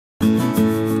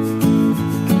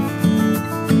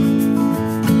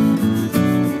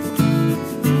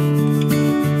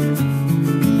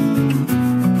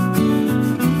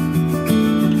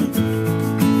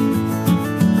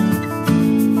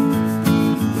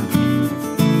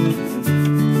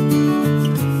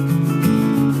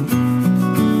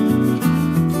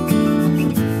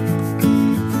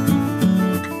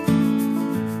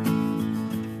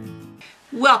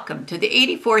to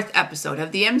the 84th episode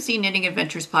of the MC Knitting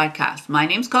Adventures podcast. My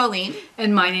name's Colleen.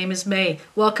 And my name is May.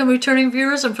 Welcome returning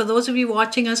viewers, and for those of you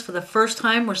watching us for the first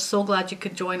time, we're so glad you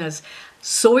could join us.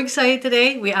 So excited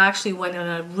today. We actually went on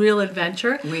a real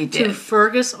adventure to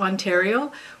Fergus,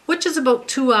 Ontario, which is about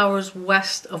 2 hours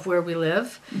west of where we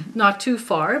live. Mm-hmm. Not too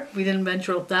far. We didn't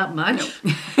venture out that much.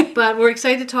 Nope. But we're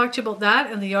excited to talk to you about that.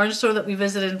 And the yarn store that we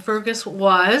visited in Fergus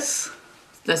was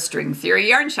the String Theory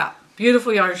Yarn Shop.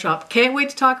 Beautiful yarn shop. Can't wait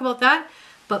to talk about that.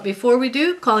 But before we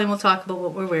do, Colleen will talk about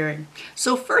what we're wearing.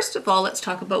 So first of all, let's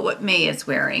talk about what May is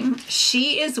wearing.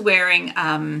 She is wearing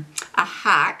a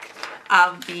hack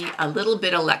of the A Little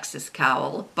Bit Alexis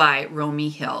cowl by Romi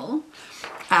Hill.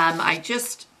 I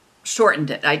just shortened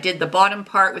it. I did the bottom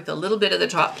part with a little bit of the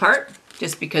top part,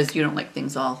 just because you don't like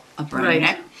things all up around your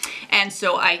neck. And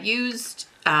so I used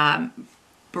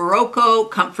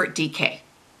Berroco Comfort DK.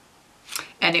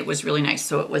 And it was really nice.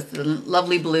 So it was the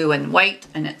lovely blue and white,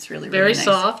 and it's really, really nice. Very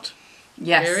soft.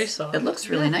 Yes. Very soft. It looks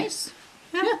really nice.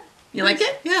 Yeah. You like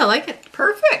it? Yeah, I like it.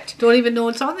 Perfect. Don't even know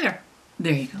what's on there.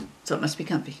 There you go. So it must be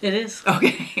comfy. It is.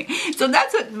 Okay. So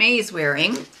that's what May's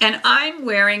wearing. And I'm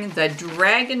wearing the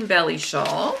Dragon Belly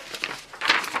shawl.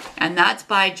 And that's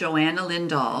by Johanna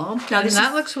Lindahl. Now,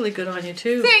 that looks really good on you,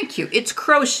 too. Thank you. It's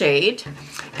crocheted.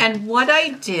 And what I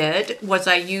did was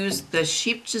I used the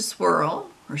Scheepjes Whirl,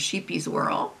 or Scheepjes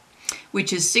Whirl,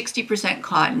 which is 60%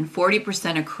 cotton,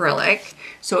 40% acrylic.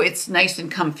 So it's nice and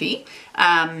comfy.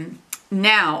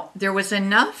 Now, there was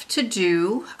enough to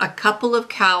do a couple of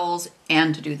cowls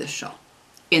and to do the shawl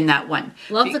in that one.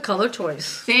 Love the color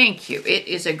choice. Thank you. It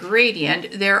is a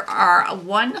gradient. There are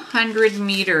 100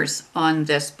 meters on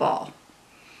this ball.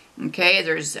 Okay,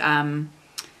 there's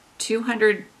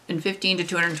 215 to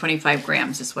 225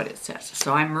 grams is what it says.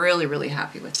 So I'm really, really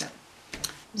happy with it.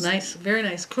 Nice, very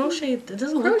nice. Crochet. It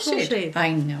doesn't look crocheted.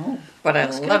 I know, but I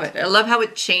love it. I love how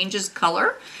it changes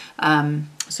color.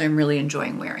 So I'm really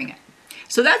enjoying wearing it.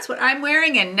 So that's what I'm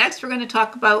wearing, and next we're going to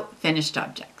talk about finished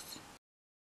objects.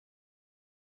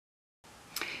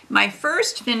 My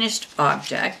first finished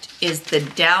object is the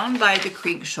Down by the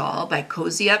Creek shawl by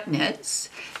Cozy Up Knits.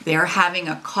 They're having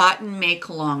a cotton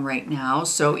make-along right now,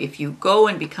 so if you go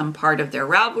and become part of their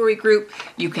Ravelry group,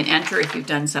 you can enter if you've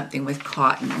done something with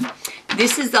cotton.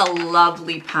 This is a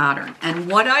lovely pattern, and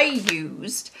what I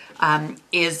used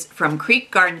is from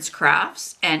Creek Gardens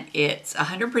Crafts, and it's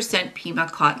 100% Pima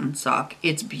cotton sock.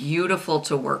 It's beautiful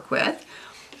to work with,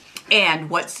 and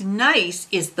what's nice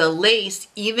is the lace,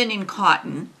 even in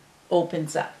cotton,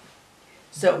 opens up.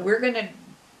 So we're going to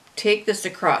take this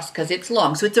across because it's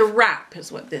long. So it's a wrap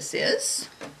is what this is.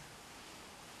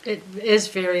 It is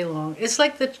very long. It's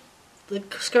like the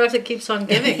scarf that keeps on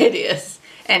giving. It is.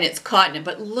 And it's cotton.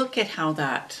 But look at how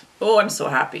that... Oh, I'm so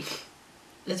happy.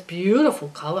 It's beautiful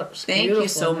colors. Thank you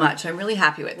so much. I'm really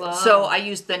happy with it. So I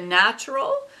used the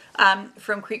natural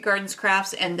from Creek Gardens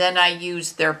Crafts, and then I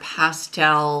used their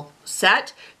pastel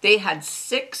set. They had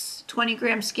 6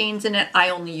 20-gram skeins in it. I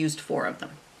only used 4 of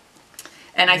them.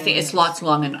 And I think it's lots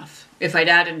long enough. If I'd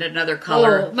added another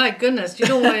color... Oh, my goodness. You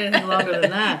don't want anything longer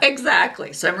than that.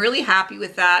 Exactly. So I'm really happy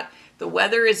with that. The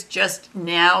weather is just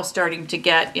now starting to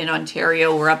get in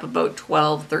Ontario. We're up about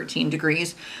 12, 13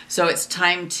 degrees. So it's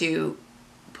time to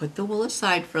put the wool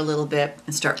aside for a little bit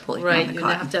and start pulling on the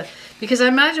cotton. Have to, because I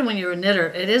imagine when you're a knitter,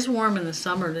 it is warm in the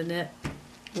summer to knit.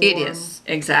 It is,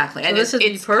 exactly. So and this would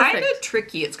be perfect. Kind of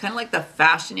tricky. It's kind of like the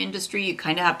fashion industry. You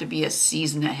kind of have to be a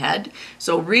season ahead.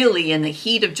 So really, in the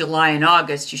heat of July and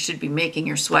August, you should be making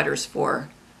your sweaters for,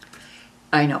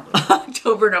 I know,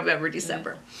 October, November,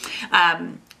 December.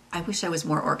 I wish I was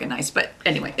more organized, but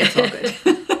anyway, it's all good.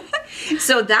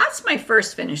 So that's my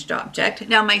first finished object.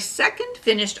 Now, my second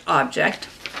finished object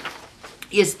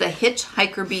is the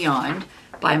Hitchhiker Beyond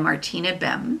by Martina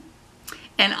Behm.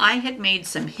 And I had made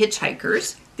some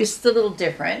hitchhikers. This is a little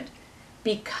different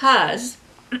because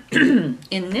in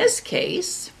this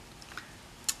case,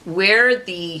 where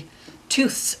the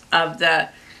tooths of the,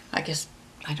 I guess,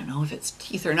 I don't know if it's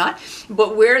teeth or not,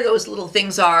 but where those little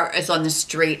things are is on the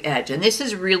straight edge. And this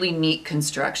is really neat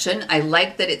construction. I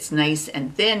like that it's nice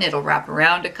and thin. It'll wrap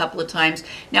around a couple of times.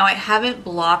 Now I haven't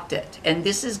blocked it, and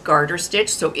this is garter stitch,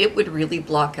 so it would really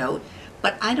block out.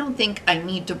 But I don't think I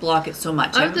need to block it so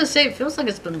much. I was going to say, it feels like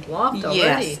it's been blocked already.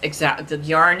 Yes, exactly. The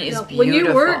yarn is beautiful. When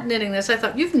you were knitting this, I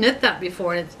thought, you've knit that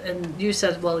before, and you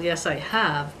said, well, yes, I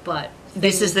have, but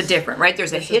This is the different, right?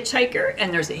 There's a Hitchhiker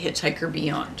and there's a Hitchhiker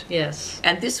Beyond. Yes.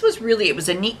 And this was really, it was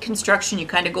a neat construction. You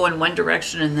kind of go in one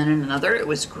direction and then in another. It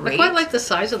was great. I quite like the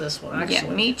size of this one, actually.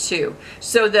 Yeah, me too.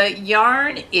 So the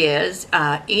yarn is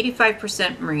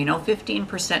 85% merino,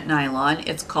 15% nylon.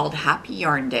 It's called Happy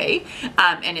Yarn Day.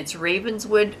 And it's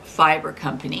Ravenswood Fibre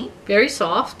Company. Very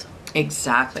soft.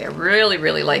 Exactly. I really,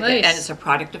 really like it. And it's a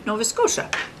product of Nova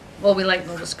Scotia. Well, we like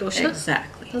Nova Scotia.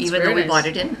 Exactly. That's even though we bought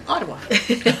it in Ottawa.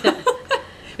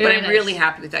 But I'm really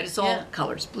happy with that. It's all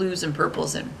colors, blues and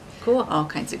purples and all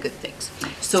kinds of good things.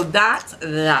 So that's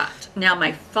that. Now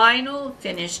my final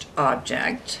finished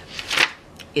object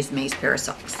is May's pair of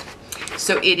socks.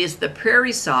 So it is the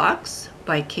Prairie Socks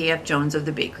by KF Jones of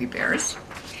the Bakery Bears.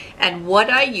 And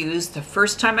what I used, the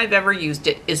first time I've ever used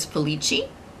it, is Felici.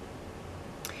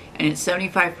 And it's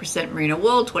 75% merino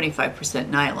wool, 25%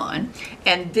 nylon.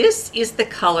 And this is the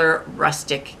color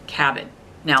Rustic Cabin.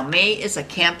 Now May is a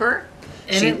camper.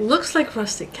 And it looks like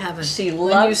Rustic Cabin. She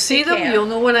loves When you see them, you'll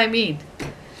know what I mean.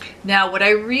 Now, what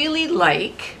I really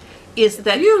like is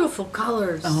that... Beautiful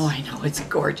colors. Oh, I know. It's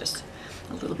gorgeous.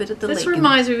 A little bit of the lake. This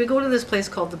reminds me, we go to this place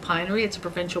called the Pinery. It's a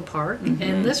provincial park.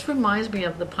 And this reminds me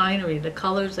of the Pinery, the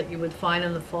colors that you would find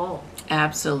in the fall.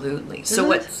 Absolutely. So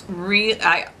what's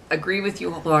I agree with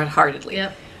you wholeheartedly.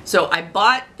 Yep. So I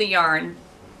bought the yarn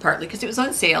partly because it was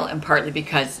on sale and partly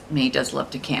because May does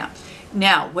love to camp.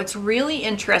 Now, what's really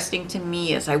interesting to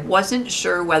me is I wasn't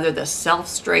sure whether the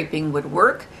self-striping would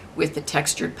work with the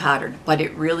textured pattern, but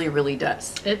it really, really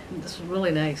does. It's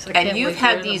really nice. And you've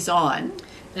had these on.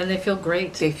 And they feel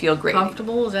great. They feel great.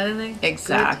 Comfortable as anything.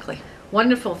 Exactly. Good.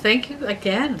 Wonderful. Thank you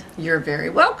again. You're very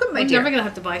welcome, my dear. I'm never going to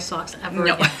have to buy socks ever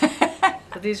again.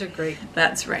 But these are great.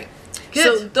 That's right. Good.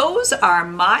 So those are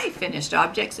my finished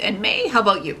objects. And May, how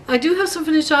about you? I do have some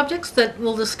finished objects that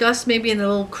we'll discuss maybe in the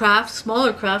little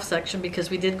smaller craft section because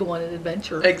we did go on an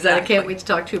adventure. Exactly. I can't wait to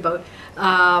talk to you about.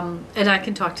 And I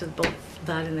can talk to both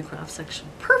that in the craft section.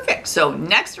 Perfect. So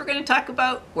next we're going to talk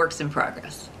about works in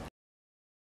progress.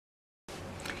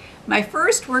 My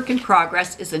first work in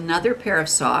progress is another pair of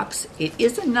socks. It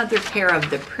is another pair of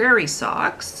the Prairie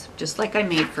socks, just like I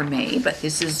made for May, but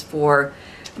this is for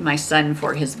my son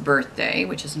for his birthday,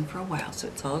 which isn't for a while, so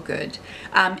it's all good.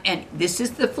 And this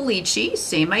is the Felici,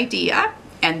 same idea,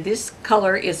 and this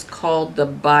color is called the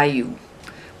Bayou,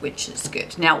 which is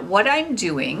good. Now, what I'm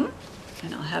doing,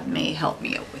 and I'll have May help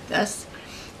me out with this,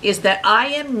 is that I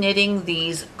am knitting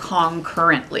these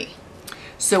concurrently.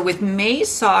 So with May's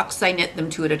socks, I knit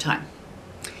them 2 at a time.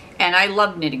 And I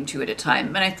love knitting 2 at a time.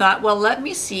 And I thought, well, let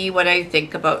me see what I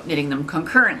think about knitting them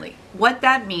concurrently. What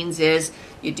that means is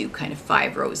you do kind of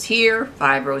 5 rows here,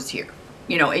 5 rows here.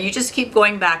 You know, and you just keep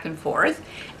going back and forth.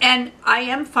 And I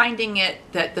am finding it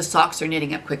that the socks are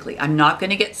knitting up quickly. I'm not going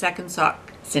to get second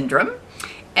sock syndrome.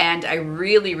 And I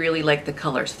really, really like the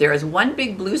colors. There is one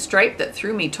big blue stripe that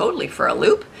threw me totally for a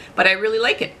loop, but I really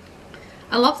like it.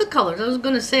 I love the colors. I was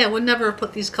going to say I would never have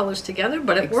put these colors together,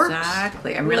 but it works.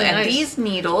 Exactly. I'm really nice. And these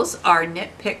needles are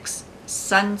Knit Picks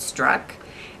Sunstruck,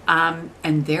 and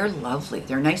they're lovely.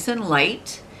 They're nice and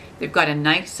light. They've got a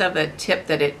nice of a tip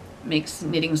that it makes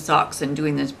knitting socks and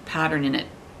doing this pattern in it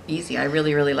easy. I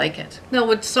really, really like it. Now,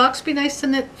 would socks be nice to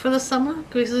knit for the summer?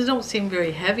 Because they don't seem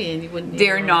very heavy, and you wouldn't.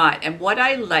 They're not. And what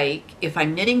I like, if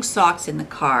I'm knitting socks in the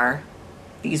car,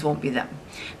 these won't be them,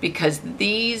 because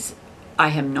these. I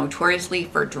am notoriously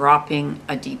for dropping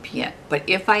a DPN. But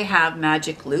if I have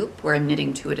magic loop where I'm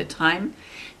knitting 2 at a time,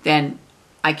 then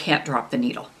I can't drop the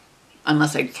needle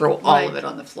unless I throw all of it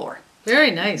on the floor.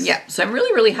 Very nice. Yeah, so I'm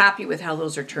really, really happy with how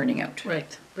those are turning out.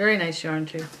 Right. Very nice yarn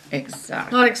too.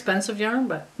 Exactly. Not expensive yarn,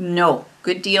 but... No.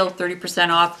 Good deal, 30%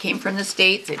 off. Came from the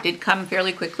States. It did come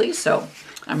fairly quickly, so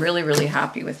I'm really, really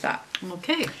happy with that.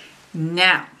 Okay.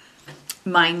 Now,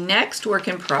 my next work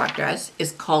in progress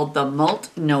is called the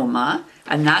Multnomah,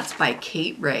 and that's by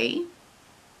Kate Ray.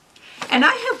 And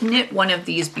I have knit one of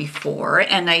these before,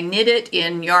 and I knit it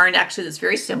in yarn actually that's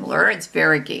very similar. It's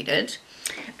variegated.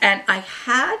 And I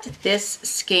had this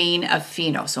skein of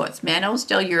Fino. So it's Manos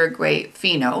del Uruguay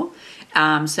Fino,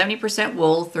 70%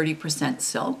 wool, 30%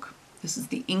 silk. This is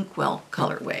the Inkwell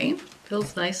colorway.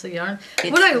 Feels nice, the yarn.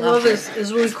 What I love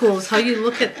is really cool is how you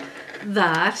look at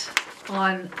that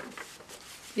on,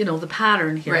 you know, the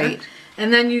pattern here. Right.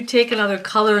 And then you take another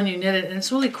color and you knit it, and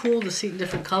it's really cool to see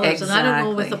different colors. Exactly. And I don't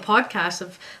know with the podcast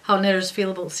of how knitters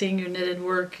feel about seeing your knitted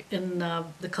work in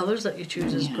the colors that you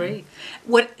choose is great.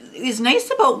 What is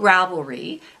nice about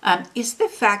Ravelry is the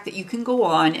fact that you can go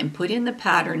on and put in the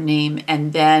pattern name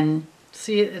and then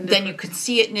see it. Then you could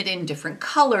see it knit in different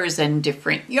colors and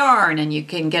different yarn, and you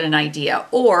can get an idea.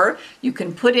 Or you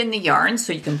can put in the yarn,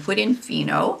 so you can put in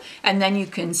Fino, and then you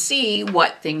can see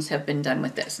what things have been done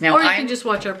with this. Now, or you can just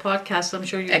watch our podcast. I'm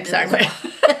sure you exactly.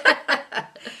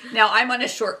 Now I'm on a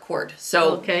short cord,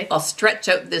 so I'll stretch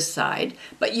out this side,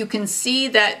 but you can see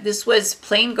that this was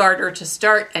plain garter to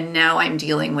start, and now I'm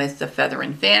dealing with the feather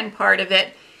and fan part of it,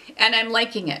 and I'm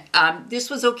liking it. This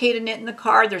was okay to knit in the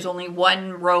car. There's only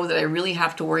one row that I really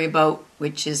have to worry about,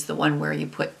 which is the one where you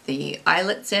put the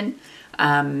eyelets in.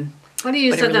 Funny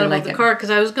you said that about the car, because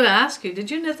I was going to ask you,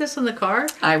 did you knit this in the car?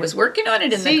 I was working on it in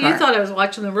the car. See, you thought I was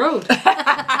watching the road.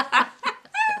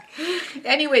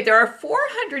 Anyway, there are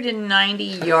 490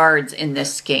 yards in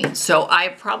this skein, so I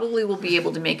probably will be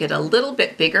able to make it a little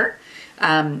bit bigger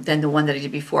than the one that I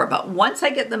did before. But once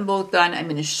I get them both done, I'm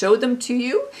going to show them to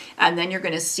you, and then you're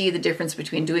going to see the difference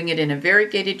between doing it in a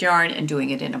variegated yarn and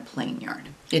doing it in a plain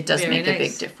yarn. It does make a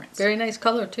big difference. Very nice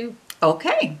color too.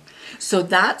 Okay, so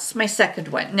that's my second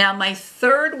one. Now my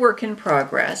third work in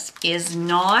progress is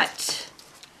not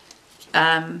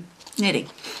knitting.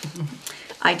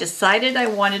 I decided I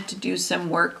wanted to do some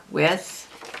work with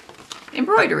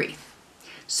embroidery.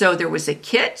 So there was a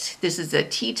kit. This is a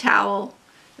tea towel.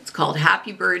 It's called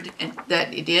Happy Bird, and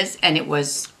it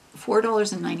was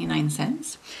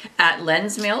 $4.99 at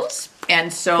Lens Mills.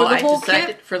 And so I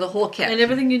decided for the whole kit. And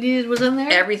everything you needed was in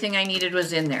there? Everything I needed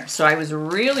was in there. So I was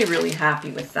really, really happy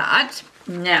with that.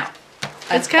 Now,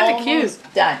 it's kind of cute.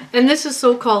 Done. And this is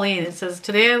so Colleen. It says,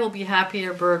 today I will be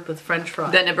happier bird with French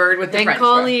fries. Than a bird with the French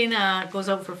fries. And Colleen goes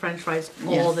out for French fries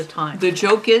all the time. The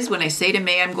joke is when I say to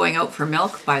May I'm going out for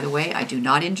milk, by the way, I do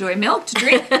not enjoy milk to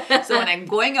drink. So when I'm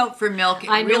going out for milk, it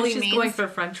really means going for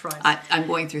French fries. I'm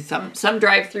going through some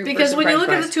drive-through. Because when you look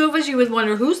at the two of us, you would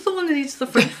wonder, who's the one that eats the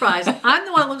French fries? I'm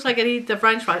the one that looks like I eat the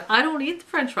French fries. I don't eat the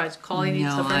French fries. Colleen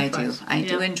eats the French fries. I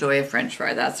do enjoy a French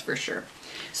fry, that's for sure.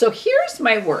 So here's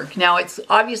my work. Now it's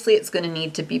going to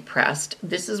need to be pressed.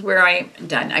 This is where I'm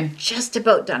done. I'm just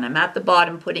about done. I'm at the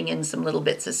bottom putting in some little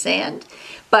bits of sand.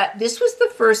 But this was the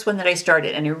first one that I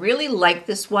started, and I really like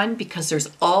this one because there's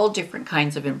all different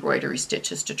kinds of embroidery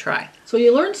stitches to try. So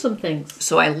you learned some things.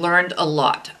 So I learned a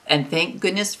lot, and thank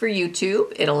goodness for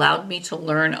YouTube. It allowed me to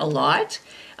learn a lot.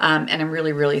 And I'm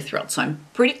really, really thrilled. So I'm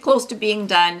pretty close to being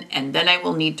done, and then I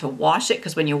will need to wash it,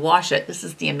 because when you wash it, this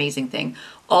is the amazing thing,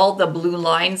 all the blue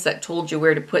lines that told you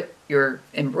where to put your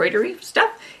embroidery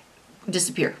stuff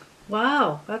disappear.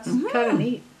 Wow, that's kind of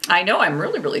neat. I know, I'm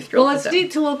really, really thrilled. Well, it's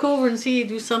neat to look over and see you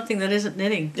do something that isn't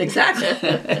knitting.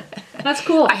 Exactly. That's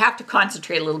cool. I have to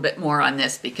concentrate a little bit more on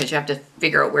this because you have to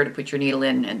figure out where to put your needle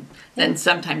in, and then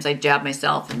sometimes I jab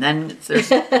myself, and then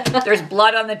there's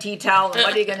blood on the tea towel, and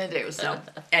what are you going to do? So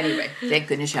anyway, thank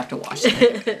goodness you have to wash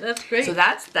it. That's great. So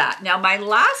that's that. Now my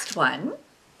last one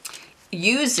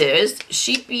uses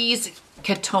Scheepjes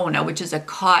Catona, which is a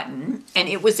cotton, and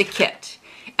it was a kit.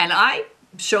 And I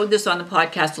showed this on the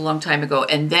podcast a long time ago,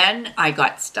 and then I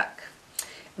got stuck.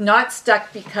 Not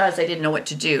stuck because I didn't know what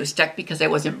to do, stuck because I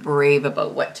wasn't brave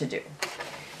about what to do.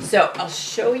 So I'll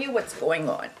show you what's going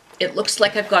on. It looks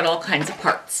like I've got all kinds of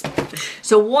parts.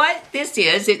 So what this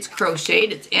is, it's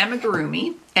crocheted, it's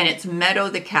Amigurumi, and it's Meadow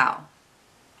the cow.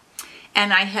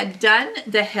 And I had done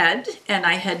the head and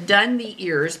I had done the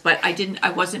ears, but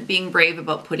I wasn't being brave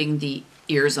about putting the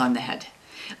ears on the head.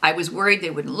 I was worried they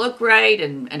wouldn't look right,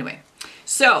 and anyway.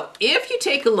 So if you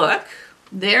take a look,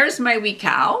 there's my wee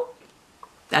cow.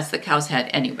 That's the cow's head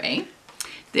anyway.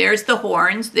 There's the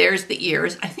horns, there's the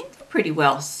ears. I think they're pretty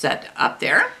well set up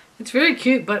there. It's very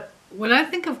cute, but when I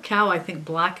think of cow, I think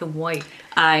black and white.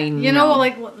 I know. You know,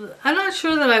 like, I'm not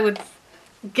sure that I would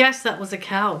guess that was a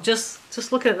cow.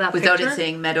 Just look at that Without picture. it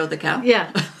saying Meadow the cow?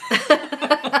 Yeah.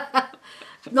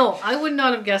 No, I would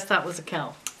not have guessed that was a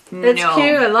cow. No. It's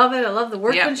cute. I love it. I love the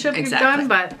workmanship exactly. you've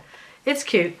done, but it's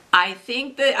cute. I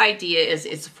think the idea is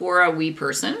it's for a wee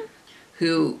person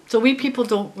who... So we people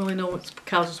don't really know what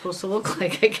cows are supposed to look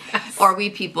like, I guess. Or we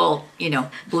people, you know,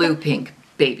 blue, pink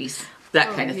babies. That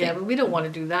kind of thing. Yeah, but we don't want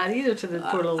to do that either to the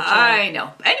poor little child. I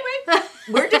know. Anyway,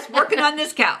 we're just working on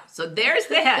this cow. So there's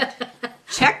the head.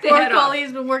 Check the head off.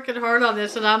 Colleen's been working hard on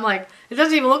this, and I'm like, it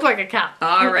doesn't even look like a cow.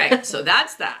 All right, so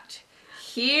that's that.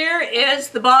 Here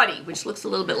is the body, which looks a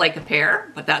little bit like a pear,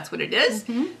 but that's what it is.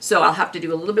 So I'll have to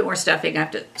do a little bit more stuffing. I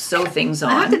have to sew things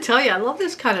on. I have to tell you, I love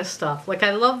this kind of stuff. Like,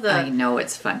 I love the... I know,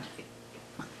 it's fun.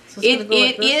 So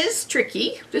it is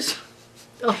tricky. Just...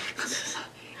 Oh.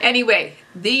 Anyway,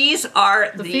 these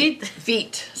are the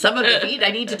feet. Some of the feet.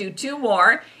 I need to do 2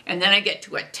 more, and then I get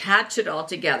to attach it all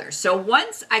together. So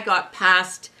once I got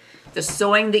past the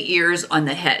sewing the ears on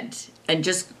the head and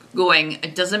just going,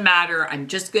 it doesn't matter, I'm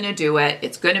just going to do it,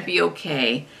 it's going to be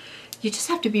okay. You just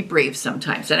have to be brave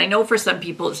sometimes. And I know for some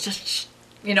people it's just,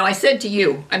 you know, I said to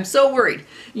you, I'm so worried.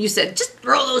 You said, just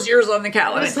throw those ears on the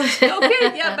cowl. And I said,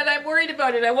 okay, yeah, but I'm worried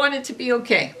about it. I want it to be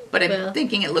okay. But I'm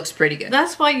thinking it looks pretty good.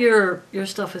 That's why your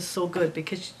stuff is so good,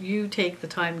 because you take the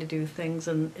time to do things,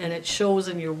 and it shows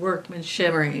in your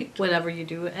workmanship, right, whenever you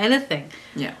do anything.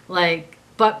 Yeah. Like,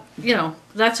 but, you know,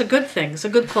 that's a good thing. It's a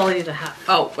good quality to have.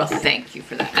 Oh, well, thank you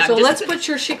for that. Now, so let's put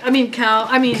your cowl,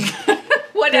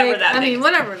 whatever that is.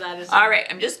 Whatever that is. All right,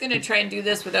 I'm just going to try and do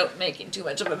this without making too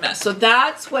much of a mess. So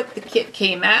that's what the kit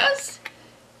came as.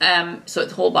 So it's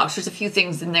the whole box. There's a few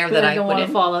things in there that I don't put want in.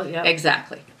 to follow. Yeah.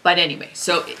 Exactly. But anyway,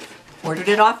 so ordered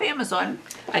it off Amazon.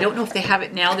 I don't know if they have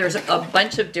it now. There's a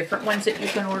bunch of different ones that you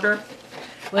can order.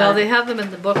 Well, they have them in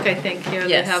the book, I think. Here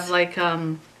yes. They have like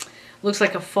looks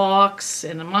like a fox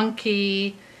and a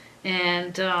monkey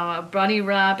and a bunny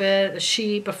rabbit, a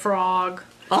sheep, a frog.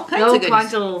 All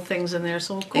kinds of little things in there,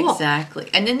 so cool. Exactly.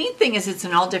 And the neat thing is it's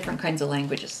in all different kinds of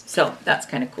languages. So that's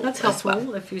kind of cool. That's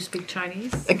helpful if you speak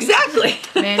Chinese. Exactly.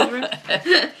 Mandarin.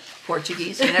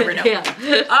 Portuguese, you never know. Yeah.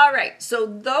 All right, so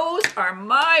those are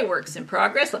my works in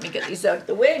progress. Let me get these out of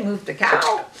the way and move the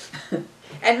cowl.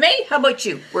 And May, how about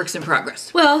you? Works in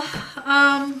progress. Well,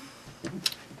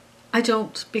 I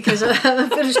don't, because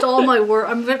I've finished all my work.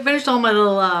 I've finished all my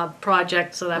little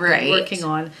projects that I've been working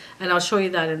on, and I'll show you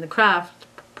that in the craft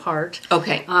part.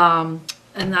 Okay.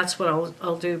 And that's what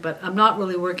I'll do, but I'm not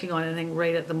really working on anything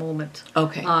right at the moment.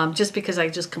 Okay. Just because I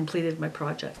just completed my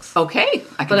projects. Okay.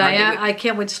 I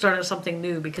can't wait to start on something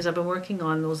new, because I've been working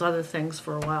on those other things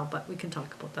for a while, but we can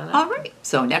talk about that after. All right.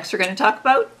 So next we're going to talk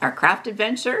about our craft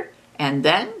adventure, and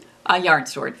then a yarn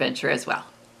store adventure as well.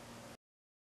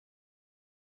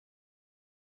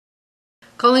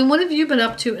 Colleen, what have you been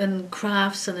up to in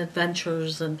crafts and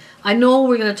adventures? And I know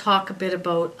we're going to talk a bit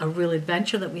about a real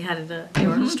adventure that we had at the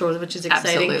yarn store, which is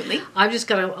exciting. Absolutely. I've just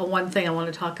got a one thing I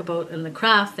want to talk about in the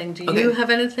craft thing. Do you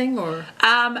have anything? Or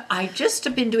I just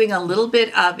have been doing a little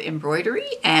bit of embroidery,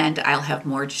 and I'll have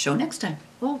more to show next time.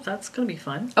 Oh, that's going to be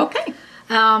fun. Okay.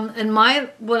 And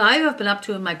what I have been up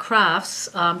to in my crafts,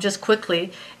 just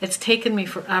quickly, it's taken me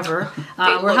forever.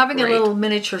 We're having a little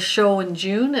miniature show in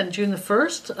June, and June the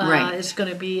 1st. It's going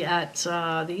to be at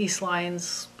the East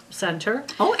Lions Center.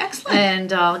 Oh, excellent.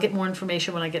 And I'll get more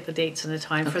information when I get the dates and the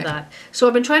time for that. So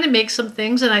I've been trying to make some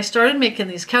things, and I started making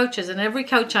these couches, and every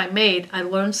couch I made, I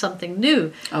learned something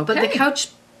new. Okay. But the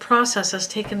couch process has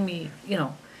taken me,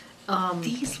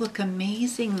 these look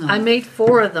amazing, though. I made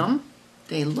 4 of them.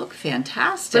 They look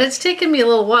fantastic. But it's taken me a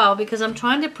little while, because I'm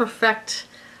trying to perfect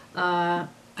I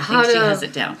think she has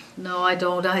it down. No, I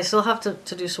don't. I still have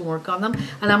to do some work on them.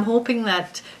 And I'm hoping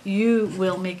that you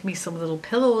will make me some little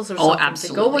pillows or something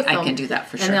to go with them. I can do that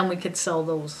for sure. And then we could sell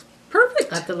those.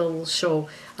 Perfect. At the little show.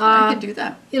 I can do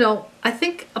that. I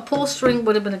think upholstering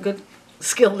would have been a good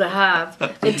skill to have.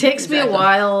 It takes me a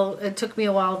while. It took me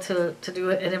a while to do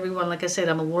it, and everyone, like I said,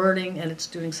 I'm learning, and it's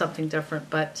doing something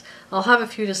different, but I'll have a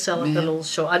few to sell at the little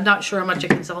show. I'm not sure how much I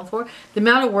can sell them for. The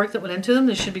amount of work that went into them,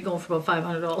 they should be going for about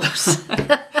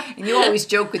 $500. And you always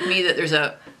joke with me that there's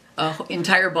a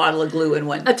entire bottle of glue in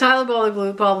one. A entire bottle of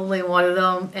glue, probably in one of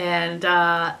them, and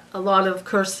a lot of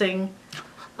cursing.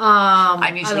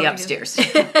 I'm usually upstairs.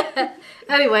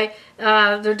 Anyway,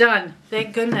 they're done.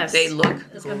 Thank goodness. They look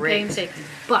it's great. Been painstaking.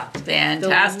 But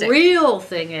fantastic. The real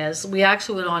thing is, we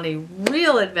actually went on a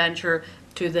real adventure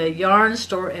to the yarn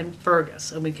store in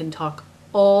Fergus, and we can talk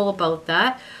all about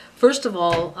that. First of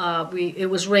all, it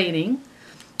was raining.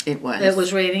 It was. It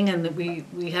was raining, and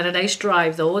we had a nice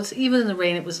drive, though. Even in the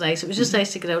rain, it was nice. It was just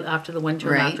nice to get out after the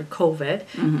winter and after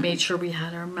COVID. Made sure we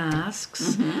had our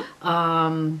masks.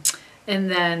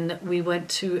 And then we went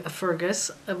to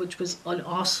Fergus, which was an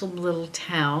awesome little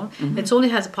town. It only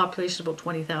has a population of about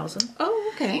 20,000.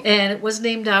 Oh, okay. And it was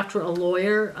named after a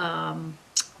lawyer,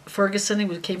 Ferguson.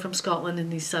 He came from Scotland,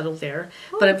 and he settled there.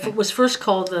 Oh, but it was first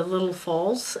called the Little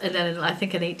Falls, and then I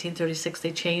think in 1836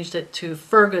 they changed it to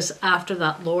Fergus after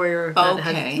that lawyer that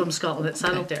had from Scotland that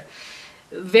settled there.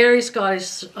 Very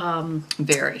Scottish,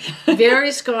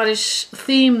 very Scottish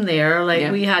theme there.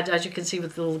 Like we had, as you can see,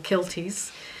 with the little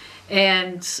kilties.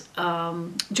 And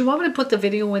do you want me to put the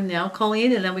video in now,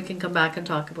 Colleen, and then we can come back and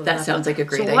talk about that? That sounds like a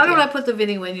great idea. So why don't I put the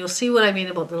video in? You'll see what I mean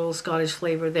about the little Scottish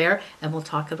flavor there, and we'll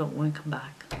talk about it when we come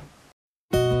back.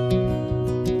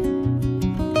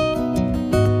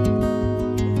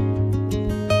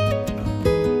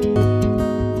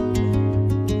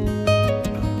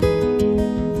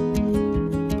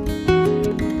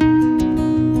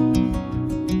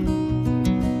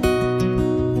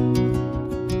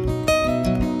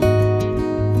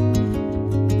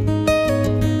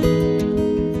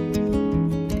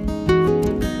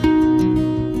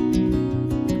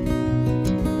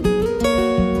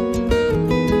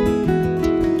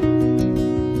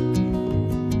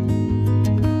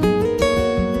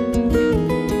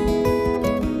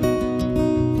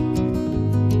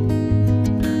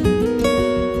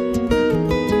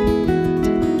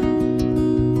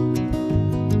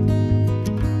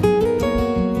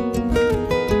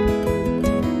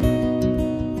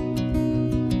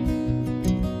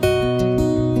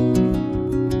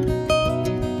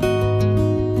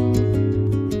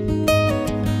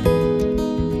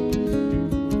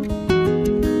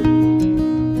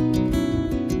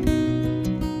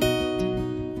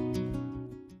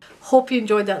 Hope you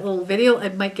enjoyed that little video.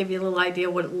 It might give you a little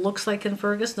idea what it looks like in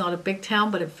Fergus. Not a big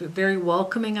town, but it's very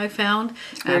welcoming, I found.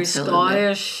 Very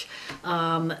Scottish.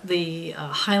 The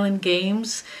Highland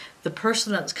Games. The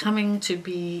person that's coming to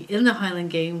be in the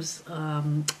Highland Games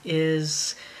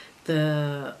is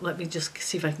let me just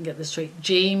see if I can get this straight,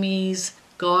 Jamie's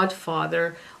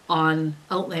godfather on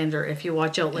Outlander. If you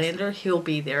watch Outlander, he'll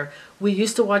be there. We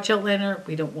used to watch Outlander.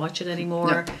 We don't watch it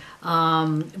anymore.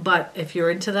 No. But if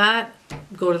you're into that,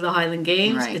 go to the Highland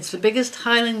Games. Right. It's the biggest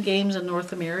Highland Games in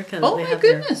North America. Oh my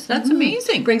goodness, that's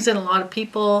amazing. Brings in a lot of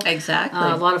people. Exactly.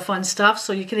 A lot of fun stuff.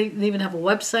 So you can even have a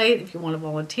website if you want to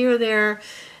volunteer there.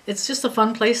 It's just a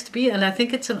fun place to be, and I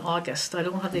think it's in August. I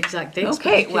don't have the exact dates.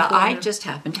 Okay, well, I just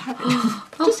happen to have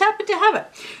it.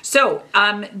 So,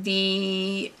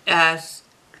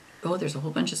 there's a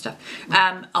whole bunch of stuff.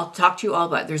 I'll talk to you all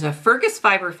about it. There's a Fergus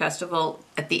Fibre Festival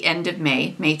at the end of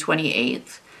May, May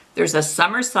 28th. There's a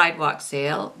summer sidewalk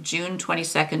sale, June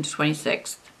 22nd to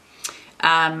 26th.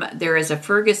 There is a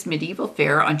Fergus Medieval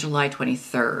Fair on July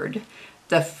 23rd.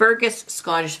 The Fergus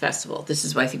Scottish Festival, this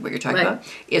is what I think what you're talking about,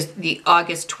 is the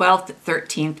August 12th,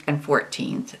 13th, and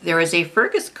 14th. There is a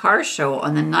Fergus car show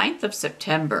on the 9th of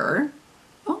September.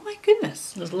 Oh my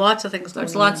goodness. There's lots of things going on.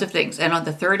 There's lots of things. And on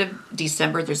the 3rd of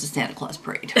December, there's a Santa Claus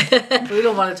parade. We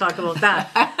don't want to talk about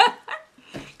that.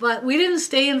 But we didn't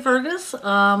stay in Fergus.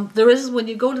 There is, when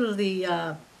you go to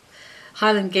the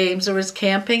Highland Games, there is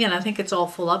camping, and I think it's all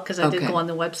full up because I did go on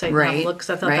the website and have a look because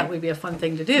I thought that would be a fun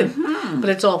thing to do. But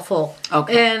it's all full.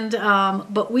 Okay. And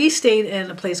but we stayed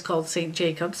in a place called St.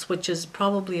 Jacobs, which is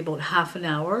probably about half an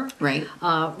hour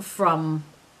from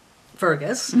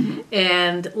Fergus,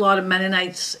 and a lot of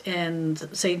Mennonites and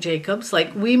St. Jacobs.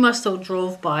 Like, we must have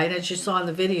drove by, and as you saw in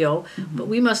the video, but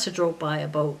we must have drove by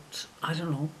about, I don't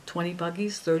know, 20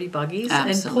 buggies, 30 buggies,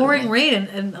 and pouring rain,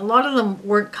 and a lot of them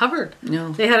weren't covered.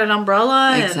 No. They had an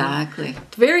umbrella. Exactly. And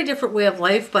it's a very different way of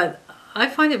life, but I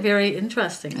find it very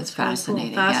interesting. It's fascinating.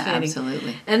 Cool. Fascinating. Yeah,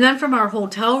 absolutely. And then from our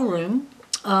hotel room,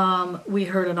 we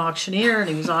heard an auctioneer, and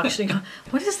he was auctioning off.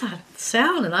 What is that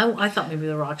sound? And I thought maybe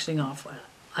they were auctioning off,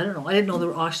 I don't know. I didn't know they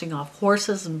were auctioning off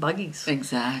horses and buggies.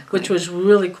 Exactly. Which was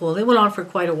really cool. They went on for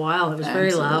quite a while. It was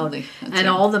very loud. And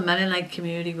all the Mennonite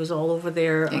community was all over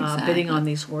there bidding on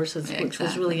these horses, which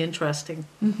was really interesting.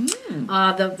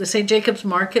 The St. Jacobs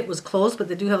Market was closed, but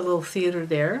they do have a little theater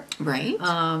there. Right.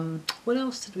 What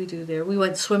else did we do there? We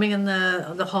went swimming in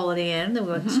the Holiday Inn, and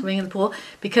we went swimming in the pool.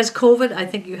 Because COVID, I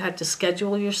think you had to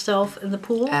schedule yourself in the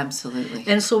pool. Absolutely.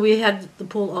 And so we had the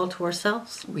pool all to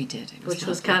ourselves. We did. Which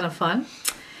was kind of fun.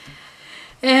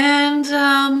 And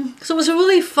so it was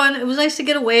really fun. It was nice to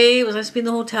get away. It was nice to be in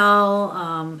the hotel.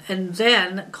 And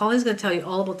then Colleen's going to tell you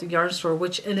all about the yarn store,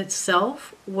 which in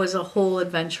itself was a whole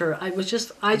adventure. I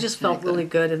just felt really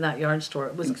good in that yarn store.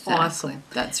 It was awesome.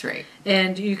 That's right.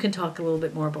 And you can talk a little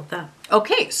bit more about that.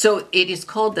 Okay, so it is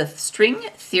called the String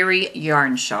Theory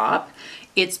Yarn Shop.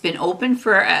 It's been open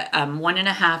for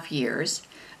 1.5 years.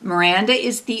 Miranda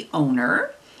is the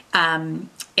owner.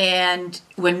 And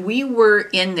when we were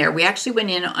in there, we actually went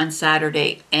in on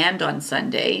Saturday and on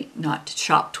Sunday, not to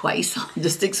shop twice, I'll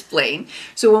just explain.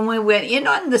 So when we went in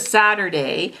on the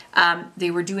Saturday,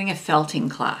 they were doing a felting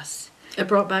class. It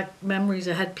brought back memories.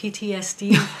 I had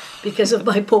PTSD because of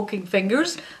my poking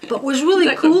fingers. But was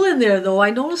really cool in there, though. I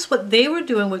noticed what they were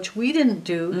doing, which we didn't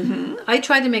do. I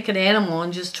tried to make an animal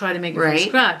and just try to make it from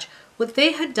scratch. What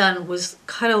they had done was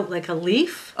cut out like a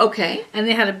leaf. Okay. And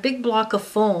they had a big block of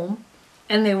foam.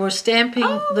 And they were stamping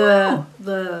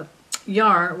the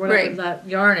yarn, whatever that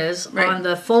yarn is, on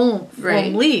the foam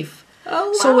leaf.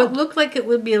 Oh, wow. So it looked like it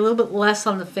would be a little bit less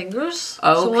on the fingers.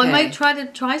 Okay. So I might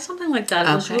try something like that.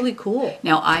 It was really cool.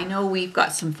 Now, I know we've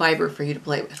got some fiber for you to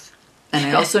play with. And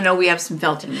I also know we have some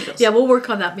felting needles. Yeah, we'll work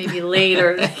on that maybe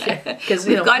later. Because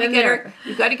we've got to get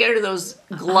her those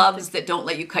gloves that don't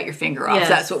let you cut your finger off. Yes,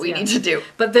 that's what we need to do.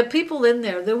 But the people in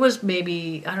there was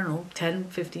maybe, I don't know, 10,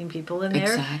 15 people in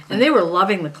there. Exactly. And they were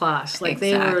loving the class. Like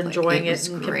they were enjoying it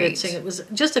and convincing. It was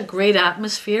just a great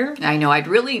atmosphere. I know. I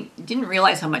really didn't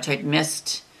realize how much I'd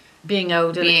missed being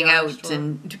out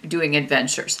and doing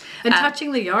adventures and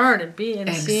touching the yarn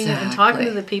and seeing it and talking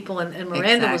to the people, and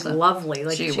Miranda was lovely.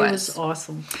 Like she was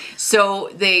awesome.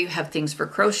 So they have things for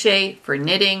crochet, for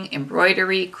knitting,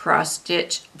 embroidery, cross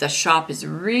stitch. The shop is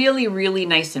really, really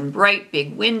nice and bright.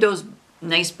 Big windows,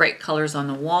 nice bright colors on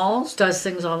the walls. Does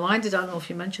things online. I don't know if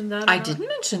you mentioned that. I didn't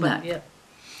mention that. Yeah.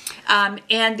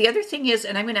 And the other thing is,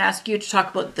 and I'm going to ask you to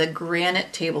talk about the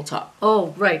granite tabletop.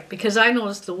 Oh, right. Because I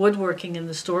noticed the woodworking in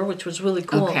the store, which was really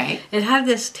cool. Okay. It had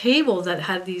this table that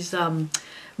had these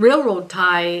railroad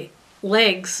tie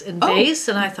legs and base,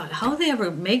 and I thought, how do they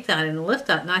ever make that and lift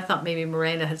that? And I thought maybe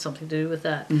Miranda had something to do with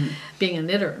that, being a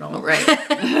knitter and all.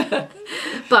 Right.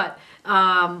 But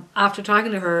after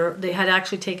talking to her, they had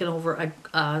actually taken over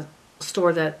a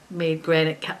store that made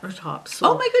granite countertops.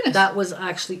 So oh my goodness. that was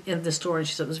actually in the store, and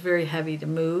she said it was very heavy to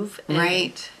move. And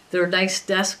right. their nice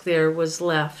desk there was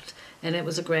left, and it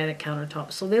was a granite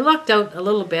countertop. So they lucked out a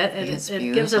little bit, and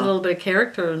it gives it a little bit of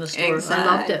character in the store. Exactly.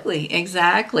 I loved it.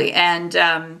 Exactly.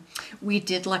 And we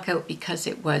did luck out because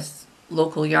it was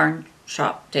local yarn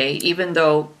shop day, even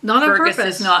though Fergus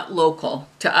is not local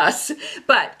to us,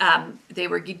 but they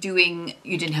were doing,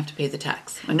 you didn't have to pay the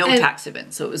tax, no tax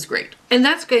event, so it was great. And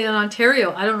that's great in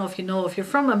Ontario. I don't know if you know, if you're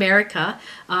from America,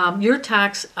 your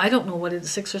tax, I don't know what it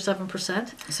is, 6 or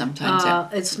 7%. Sometimes, yeah.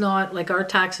 It's not like our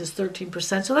tax is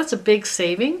 13%, so that's a big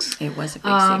savings. It was a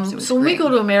big savings. It was so when great. we go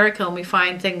to America and we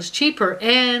find things cheaper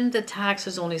and the tax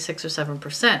is only 6 or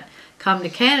 7%, come to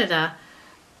Canada,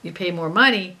 you pay more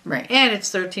money, right? And it's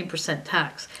 13%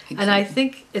 tax. Exactly. And I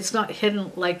think it's not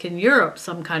hidden like in Europe,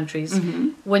 some countries.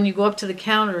 When you go up to the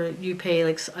counter, you pay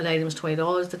like an item's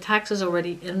 $20. The tax is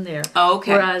already in there. Oh,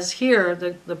 okay. Whereas here,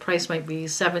 the price might be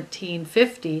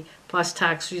 $17.50 plus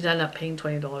tax. So you'd end up paying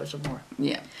 $20 or more.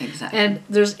 Yeah, exactly. And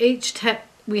there's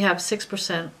we have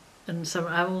 6%. And some,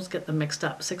 I always get them mixed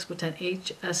up. 6%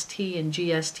 HST and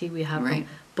GST. We have them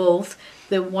both.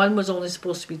 The one was only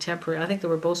supposed to be temporary. I think they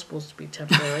were both supposed to be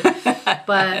temporary,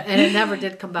 and it never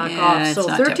did come back off. So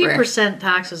 13%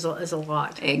 tax is a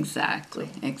lot. Exactly.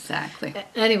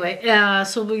 Anyway,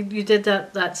 so you did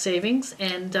that savings,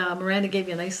 and Miranda gave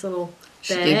you a nice little bag.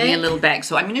 She gave me a little bag.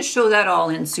 So I'm going to show that all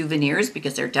in souvenirs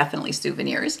because they're definitely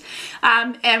souvenirs.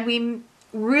 And we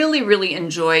really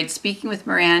enjoyed speaking with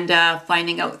Miranda,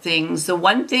 finding out things. The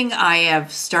one thing I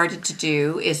have started to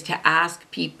do is to ask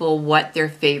people what their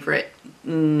favorite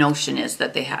notion is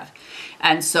that they have.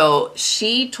 And so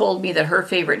she told me that her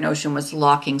favorite notion was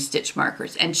locking stitch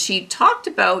markers. And she talked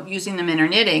about using them in her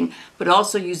knitting, but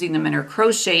also using them in her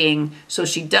crocheting so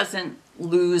she doesn't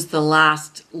lose the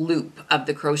last loop of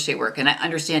the crochet work. And I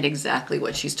understand exactly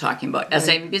what she's talking about. As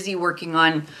I'm busy working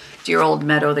on dear old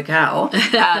Meadow the cow,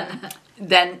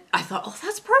 then I thought, oh,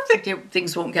 that's perfect.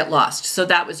 Things won't get lost. So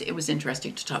it was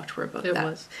interesting to talk to her about that. It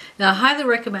was. Now, I highly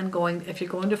recommend going, if you're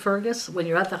going to Fergus, when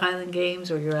you're at the Highland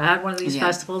Games or you're at one of these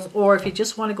festivals, or if you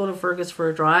just want to go to Fergus for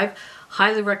a drive,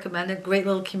 highly recommend it. Great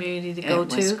little community to go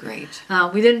to. It was great.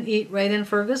 We didn't eat right in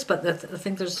Fergus, but I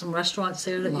think there's some restaurants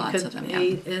there that you could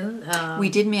eat in.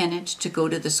 We did manage to go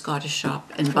to the Scottish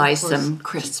shop and buy some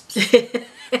crisps.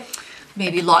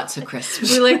 Maybe lots of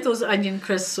crisps. We like those onion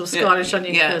crisps, so Scottish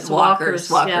onion crisps.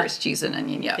 Walkers, cheese and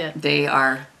onion, They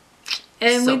are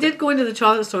And we did go into the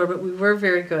chocolate store, but we were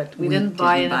very good. We didn't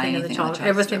buy anything in the chocolate.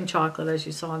 Everything chocolate, as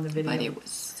you saw in the video. But it was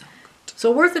so good.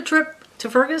 So worth a trip to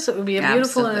Fergus. It would be a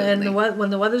beautiful, and when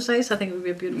the weather's nice, I think it would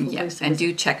be a beautiful place to and visit.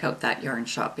 do check out that yarn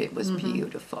shop. It was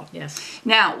beautiful. Yes.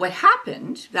 Now, what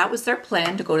happened, that was their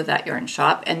plan to go to that yarn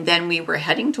shop, and then we were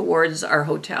heading towards our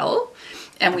hotel,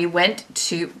 and we went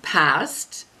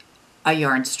past a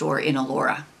yarn store in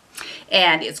Elora.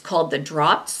 And it's called the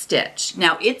Dropped Stitch.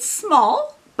 Now, it's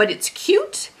small, but it's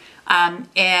cute.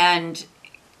 And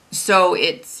so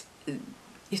it's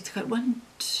got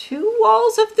 2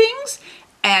 walls of things.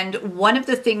 And one of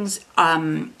the things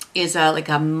is like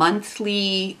a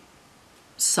monthly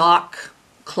sock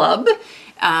club.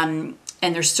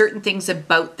 And there's certain things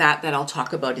about that I'll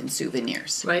talk about in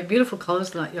souvenirs. Right, beautiful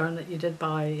colors in that yarn that you did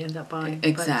end up buying.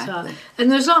 Exactly. But,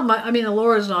 and there's not much,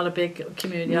 Elora is not a big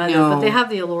community either, but they have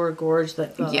the Elora Gorge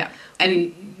that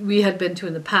we had been to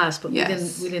in the past, but we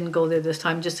didn't go there this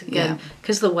time, just again,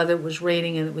 because the weather was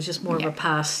raining and it was just more of a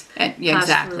pass.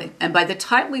 Exactly. Through. And by the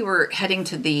time we were heading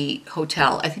to the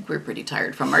hotel, I think we were pretty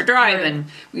tired from our drive, and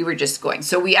we were just going.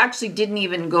 So we actually didn't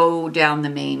even go down the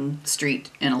main street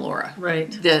in Elora.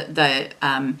 Right. The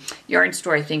yarn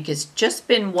store, I think, has just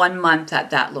been 1 month at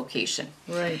that location.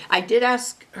 Right. I did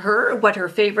ask her what her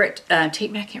favorite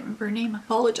tape, I can't remember her name,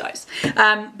 apologize.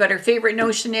 But her favorite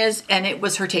notion is, and it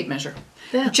was her tape measure.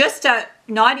 Yeah. Just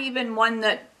not even one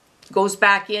that goes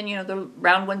back in, the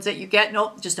round ones that you get.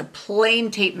 No, just a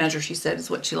plain tape measure, she said, is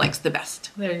what she likes the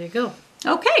best. There you go.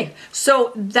 Okay,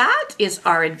 so that is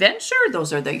our adventure.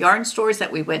 Those are the yarn stores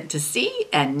that we went to see.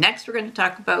 And next we're going to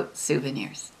talk about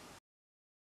souvenirs.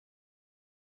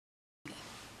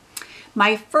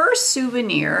 My first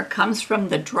souvenir comes from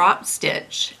the Drop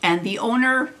Stitch, and the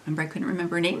owner, I couldn't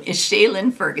remember her name, is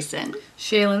Shaylin Ferguson.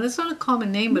 Shaylin, that's not a common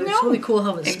name, but it's really cool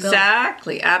how it's spelled.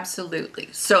 Exactly, absolutely.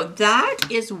 So that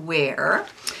is where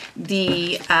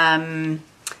the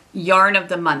Yarn of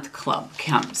the Month Club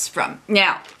comes from.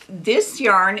 Now, this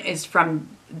yarn is from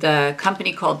the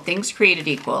company called Things Created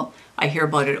Equal. I hear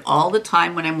about it all the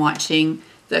time when I'm watching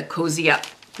the Cozy Up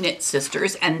Knit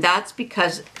Sisters, and that's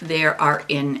because they are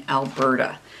in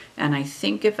Alberta. And I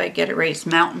think if I get it right, it's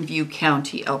Mountain View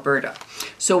County, Alberta.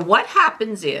 So what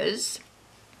happens is,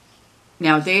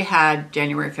 now they had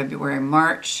January, February,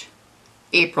 March,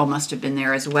 April must have been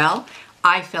there as well.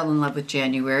 I fell in love with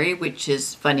January, which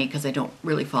is funny because I don't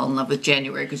really fall in love with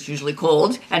January because it's usually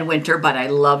cold and winter, but I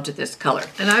loved this color.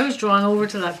 And I was drawn over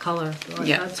to that color.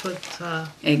 Yeah. That's what...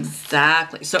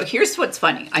 Exactly. So here's what's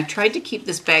funny. I tried to keep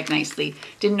this bag nicely.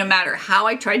 Didn't no matter how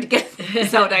I tried to get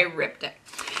this out, I ripped it.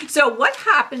 So what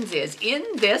happens is, in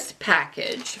this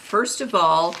package, first of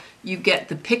all, you get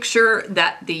the picture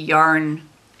that the yarn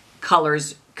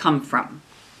colors come from.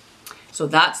 So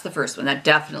that's the first one. That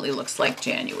definitely looks like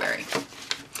January.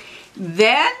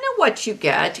 Then what you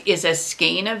get is a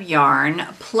skein of yarn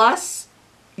plus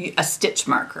a stitch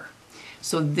marker.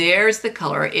 So there's the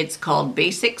color. It's called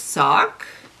Basic Sock.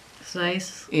 It's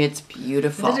nice. It's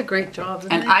beautiful. They did a great job,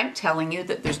 didn't And they? I'm telling you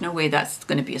that there's no way that's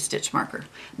going to be a stitch marker.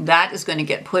 That is going to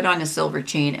get put on a silver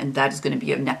chain, and that is going to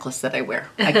be a necklace that I wear.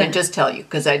 I can just tell you,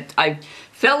 because I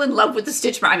fell in love with the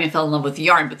stitch marker. I mean, I fell in love with the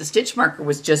yarn, but the stitch marker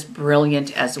was just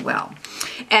brilliant as well.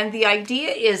 And the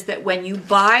idea is that when you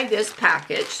buy this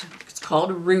package, it's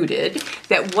called Rooted,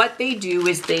 that what they do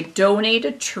is they donate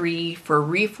a tree for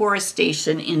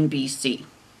reforestation in BC.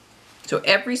 So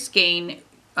every skein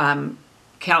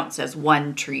counts as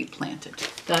one tree planted.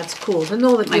 That's cool to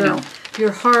know that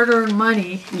your hard-earned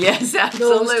money Yes,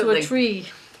 absolutely. goes to a tree.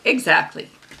 Exactly.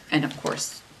 And of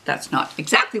course, that's not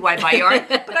exactly why I buy yarn,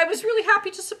 but I was really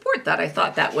happy to support that. I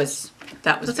thought that was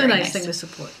That's very a nice thing to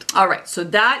support. All right, so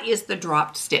that is the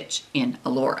dropped stitch in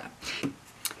Allura.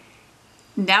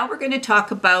 Now we're going to talk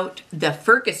about the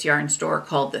Fergus yarn store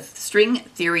called the String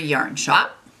Theory Yarn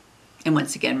Shop. And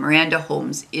once again, Miranda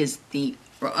Holmes is the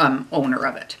owner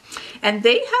of it. And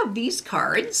they have these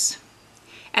cards,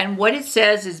 and what it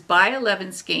says is buy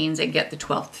 11 skeins and get the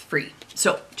 12th free.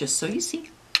 So just so you see,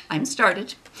 I'm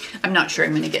started. I'm not sure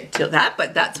I'm going to get to that,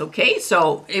 but that's okay.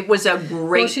 So it was a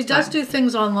great Well, she does do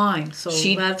things online. So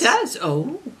She that's, does.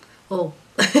 Oh, Oh.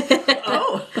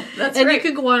 that's And right. you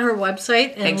can go on her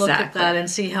website and look at Exactly. that and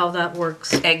see how that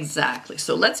works. Exactly.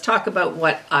 So let's talk about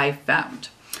what I found.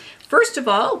 First of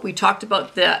all, we talked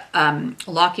about the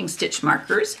locking stitch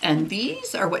markers, and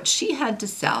these are what she had to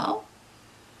sell.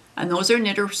 And those are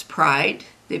Knitter's Pride.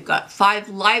 They've got 5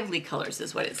 lively colors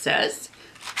is what it says.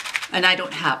 And I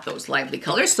don't have those lively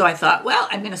colors, so I thought, well,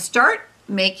 I'm going to start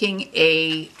making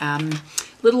a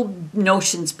little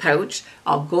notions pouch.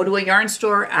 I'll go to a yarn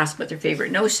store, ask what their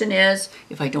favorite notion is.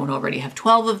 If I don't already have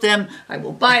 12 of them, I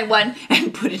will buy one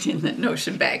and put it in the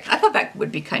notion bag. I thought that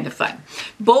would be kind of fun.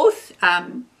 Both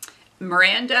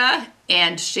Miranda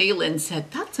and Shaylin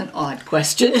said, that's an odd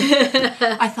question.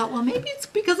 I thought, well, maybe it's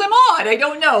because I'm odd. I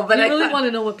don't know. But You I really thought, want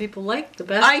to know what people like the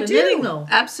best I in do. knitting, though.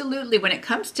 Absolutely. When it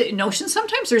comes to notions,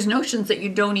 sometimes there's notions that you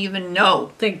don't even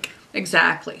know. Think.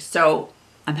 Exactly. So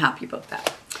I'm happy about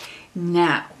that.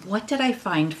 Now, what did I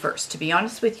find first? To be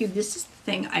honest with you, this is the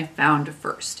thing I found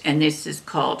first. And this is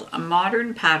called A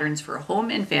Modern Patterns for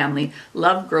Home and Family.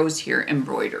 Love Grows Here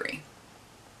Embroidery.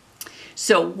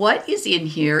 So what is in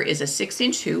here is a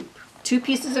 6-inch hoop, 2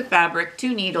 pieces of fabric,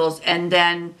 2 needles, and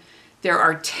then there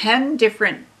are 10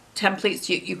 different templates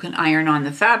you can iron on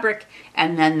the fabric,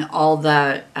 and then all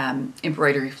the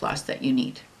embroidery floss that you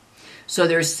need. So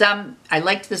there's some, I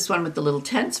liked this one with the little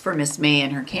tents for Miss May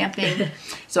and her camping.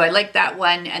 So I like that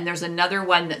one. And there's another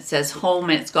one that says home,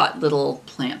 and it's got little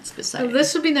plants beside So it.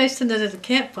 this would be nice to knit at a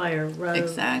campfire, rather,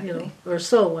 Exactly. you know, or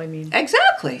so. I mean,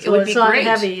 Exactly. so it would it's be not great.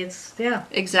 heavy. It's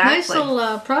Exactly. nice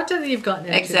little project that you've gotten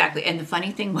into. Exactly. And the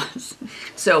funny thing was,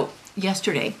 so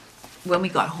yesterday when we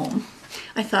got home,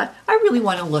 I thought, I really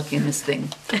want to look in this thing.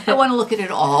 I want to look at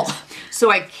it all. So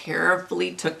I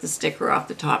carefully took the sticker off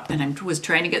the top, and I was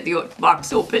trying to get the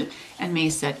box open, and May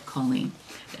said, Colleen,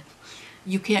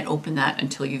 you can't open that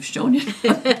until you've shown it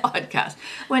on the podcast.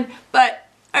 But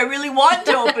I really want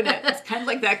to open it. It's kind of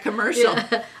like that commercial.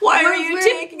 Yeah. Why are you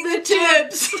taking the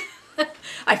tips?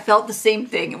 I felt the same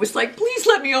thing. It was like, please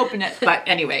let me open it. But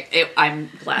anyway,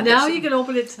 I'm glad. Now you can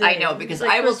open it today. I know, because It's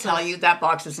like I will Christmas. tell you that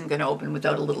box isn't going to open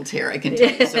without a little tear, I can tell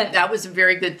you. So that was a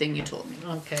very good thing you told me.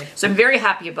 Okay. So I'm very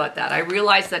happy about that. I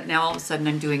realized that now all of a sudden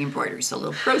I'm doing embroidery. So a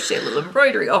little crochet, a little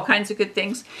embroidery, all kinds of good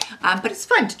things. But it's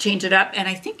fun to change it up. And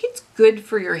I think it's good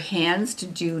for your hands to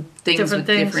do things Different with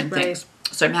things, different right. things.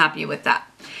 So I'm happy with that.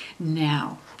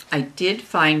 Now, I did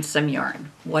find some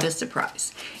yarn. What a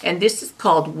surprise. And this is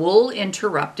called Wool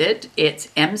Interrupted. It's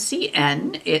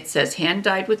MCN. It says hand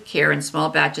dyed with care in small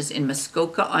batches in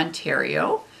Muskoka,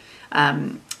 Ontario.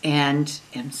 and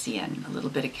MCN, a little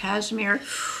bit of cashmere.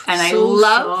 And I So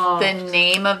love the soft.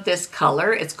 name of this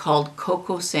color. It's called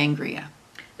Cocoa Sangria.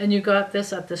 And you got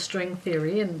this at the String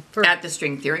Theory and At the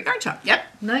String Theory Yarn Shop. Yep.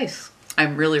 nice.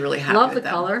 I'm really, really happy Love with the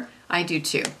them. color. I do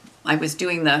too. I was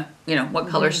doing the, what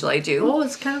color shall I do? Oh,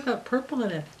 it's kind of got purple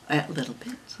in it. A little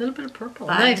bit. A little bit of purple.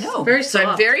 I Nice. know. Very So soft.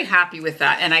 I'm very happy with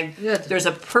that. And Good. there's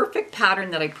a perfect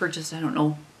pattern that I purchased, I don't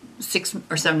know, 6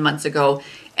 or 7 months ago.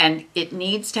 And it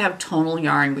needs to have tonal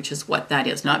yarn, which is what that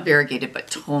is. Not variegated, but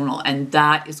tonal. And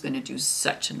that is going to do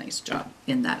such a nice job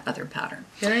in that other pattern.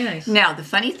 Very nice. Now, the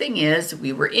funny thing is,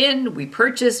 we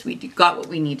purchased, we got what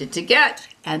we needed to get.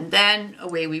 And then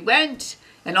away we went.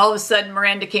 And all of a sudden,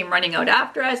 Miranda came running out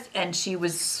after us, and she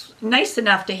was nice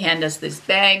enough to hand us these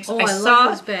bags. Oh, I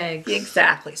love those bags.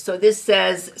 Exactly. So this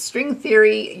says String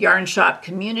Theory Yarn Shop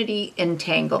Community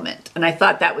Entanglement. And I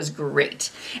thought that was great.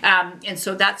 And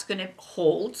so that's going to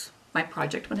hold my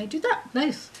project when I do that.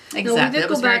 Nice. Exactly. No, we did That go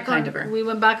was very back kind on, of her. We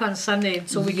went back on Sunday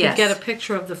so we Yes. could get a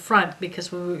picture of the front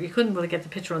because we couldn't really get the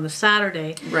picture on the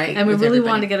Saturday. Right, And we with really everybody.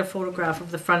 wanted to get a photograph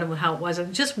of the front and how it was.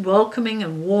 And just welcoming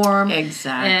and warm.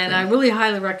 Exactly. And I really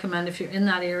highly recommend if you're in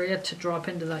that area to drop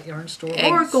into that yarn store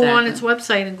or go on its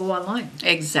website and go online.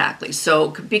 Exactly. So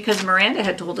because Miranda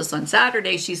had told us on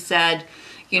Saturday, she said,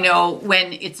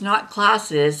 when it's not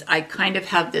classes, I kind of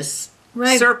have this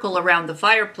circle around the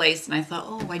fireplace, and I thought,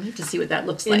 oh, I need to see what that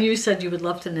looks like. And you said you would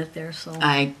love to knit there, so.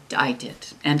 I did,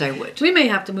 and I would. We may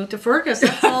have to move to Fergus.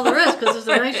 That's all there is because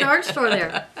there's a nice yarn store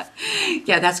there.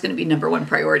 Yeah, that's going to be #1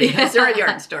 priority. Is there a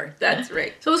yarn store? That's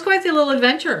right. So it was quite the little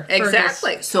adventure.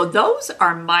 Exactly. Fergus. So those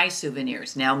are my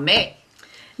souvenirs. Now, May.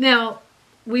 Now,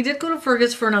 we did go to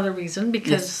Fergus for another reason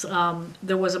because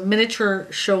there was a miniature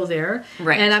show there.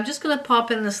 Right. And I'm just going to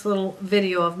pop in this little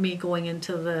video of me going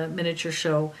into the miniature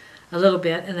show a little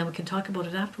bit, and then we can talk about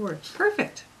it afterwards.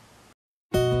 Perfect.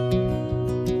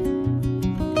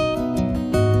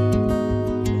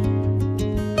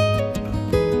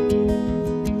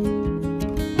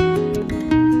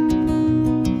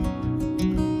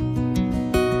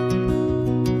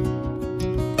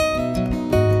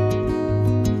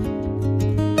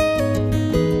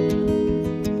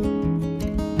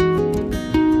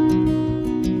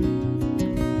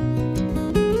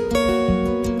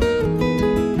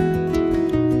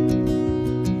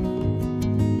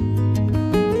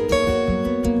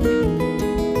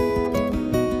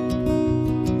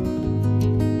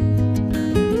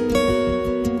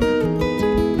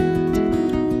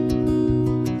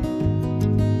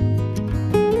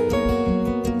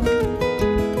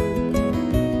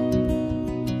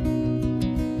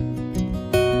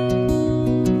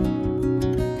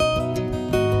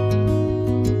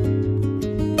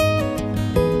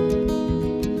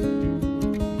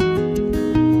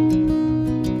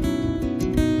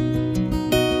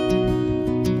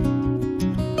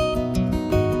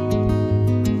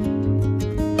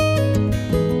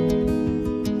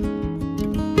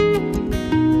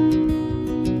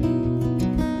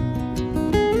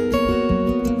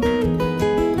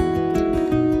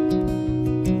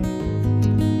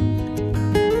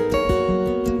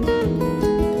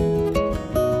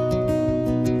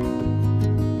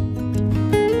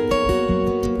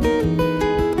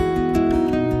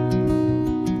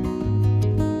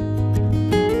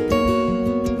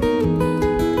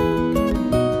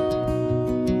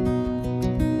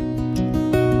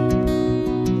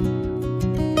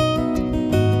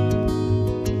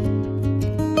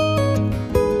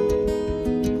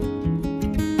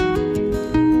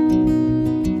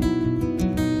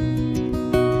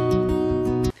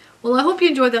 Well, I hope you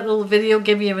enjoyed that little video,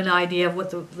 give you an idea of what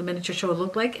the miniature show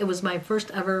looked like. It was my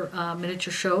first ever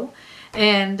miniature show.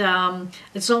 And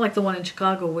it's not like the one in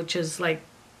Chicago, which is like,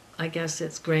 I guess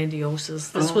it's grandiose.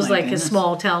 This was like goodness. a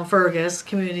small town, Fergus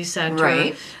Community Center.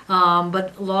 Right.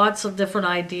 But lots of different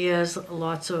ideas,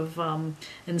 lots of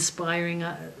inspiring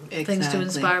things to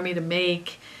inspire me to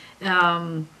make.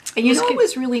 And you know what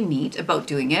was really neat about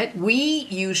doing it? We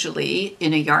usually,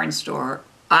 in a yarn store,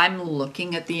 I'm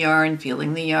looking at the yarn,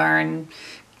 feeling the yarn,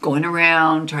 going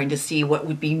around, trying to see what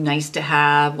would be nice to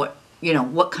have, what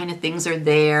kind of things are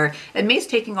there. And May's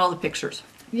taking all the pictures.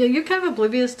 Yeah, you're kind of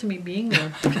oblivious to me being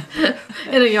there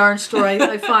in a yarn store.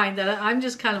 I find that I'm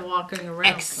just kind of walking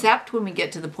around. Except when we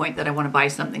get to the point that I want to buy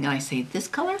something and I say, this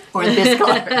color or this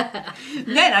color?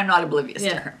 Then I'm not oblivious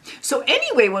to her. So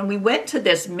anyway, when we went to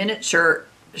this miniature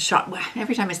shop, well,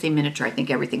 every time I say miniature, I think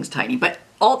everything's tiny, but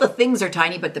all the things are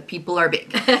tiny, but the people are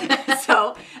big.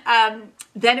 So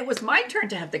then it was my turn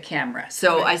to have the camera.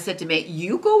 So I said to May,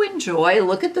 you go enjoy,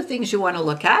 look at the things you want to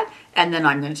look at, and then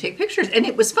I'm going to take pictures. And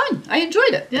it was fun. I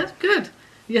enjoyed it. Yeah, good.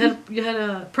 You had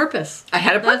a purpose. I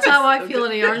had a purpose. That's how I feel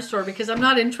in a yarn store, because I'm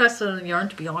not interested in the yarn,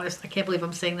 to be honest. I can't believe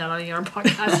I'm saying that on a yarn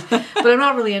podcast. But I'm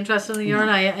not really interested in the yarn.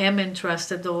 I am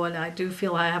interested, though, and I do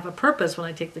feel I have a purpose when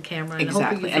I take the camera. And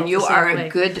exactly. And you are a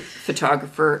good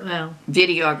photographer,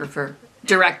 videographer,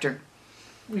 director.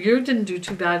 You didn't do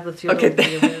too bad with your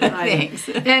thanks.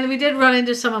 And we did run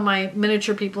into some of my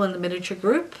miniature people in the miniature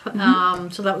group.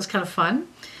 So that was kind of fun.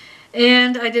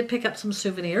 And I did pick up some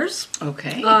souvenirs.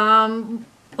 Okay.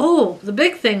 Oh, the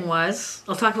big thing was,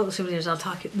 I'll talk about the souvenirs,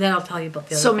 then I'll tell you about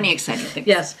the other So many exciting things.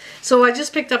 Yes. So I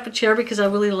just picked up a chair because I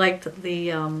really liked the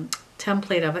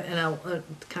template of it, and it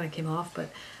kind of came off, but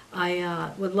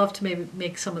I would love to maybe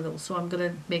make some of those. So I'm going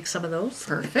to make some of those.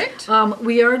 Perfect.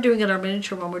 We are doing at our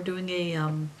miniature one, we're doing a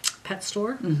pet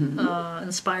store,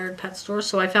 inspired pet store.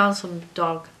 So I found some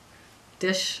dog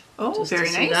dish. Oh, very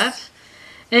nice. That.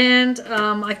 And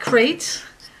a crate.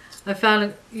 I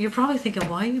found, you're probably thinking,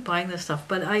 why are you buying this stuff?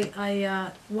 But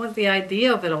I want the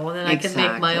idea of it all, and then I can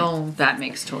make my own. That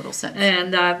makes total sense.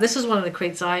 And this is one of the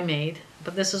crates I made,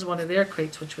 but this is one of their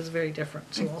crates, which was very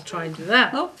different. So I'll try and do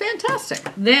that. Oh,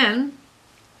 fantastic. Then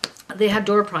they had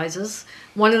door prizes.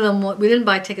 One of them, we didn't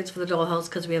buy tickets for the dollhouse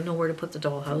because we have nowhere to put the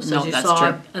dollhouse, as you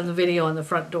saw in the video on the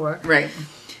front door. Right.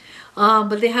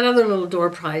 But they had other little door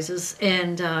prizes,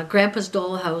 and Grandpa's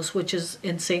Dollhouse, which is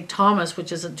in St. Thomas,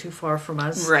 which isn't too far from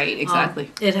us. Right, exactly.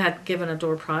 It had given a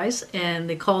door prize, and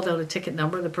they called out a ticket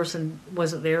number. The person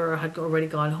wasn't there or had already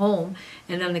gone home,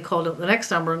 and then they called out the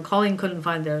next number, and Colleen couldn't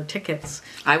find their tickets.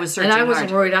 I was searching and I wasn't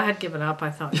hard. worried. I had given up.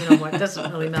 I thought, you know what, it doesn't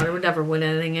really matter. We'd never win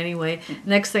anything anyway.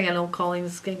 Next thing I know,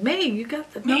 Colleen's saying, May, you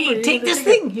got the number. May, take this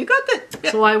thing. You got the...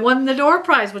 Yeah. So I won the door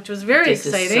prize, which was very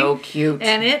exciting. This is so cute.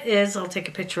 And it is, I'll take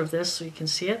a picture of this so you can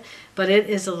see it, but it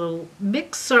is a little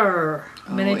mixer,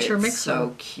 miniature mixer.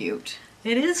 So cute.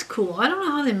 It is cool. I don't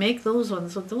know how they make those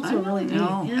ones, but those are really neat.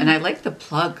 Yeah. And I like the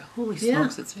plug. Holy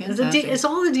smokes, it's fantastic. It's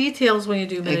all the details when you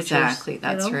do miniatures. Exactly,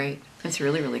 that's right. It's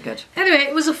really, really good. Anyway,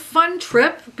 it was a fun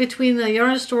trip between the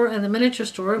yarn store and the miniature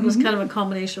store. It was kind of a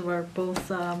combination of our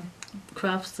both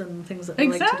crafts and things that we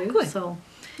like to do. So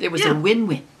it was a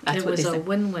win-win. It was a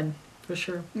win-win, for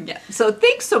sure. Yeah. So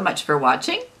thanks so much for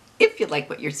watching. If you like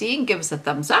what you're seeing, give us a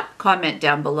thumbs up, comment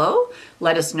down below.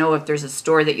 Let us know if there's a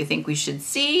store that you think we should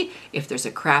see, if there's a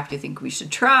craft you think we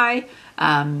should try,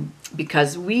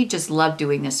 because we just love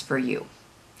doing this for you.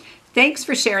 Thanks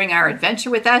for sharing our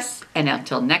adventure with us, and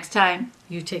until next time,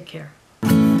 you take care.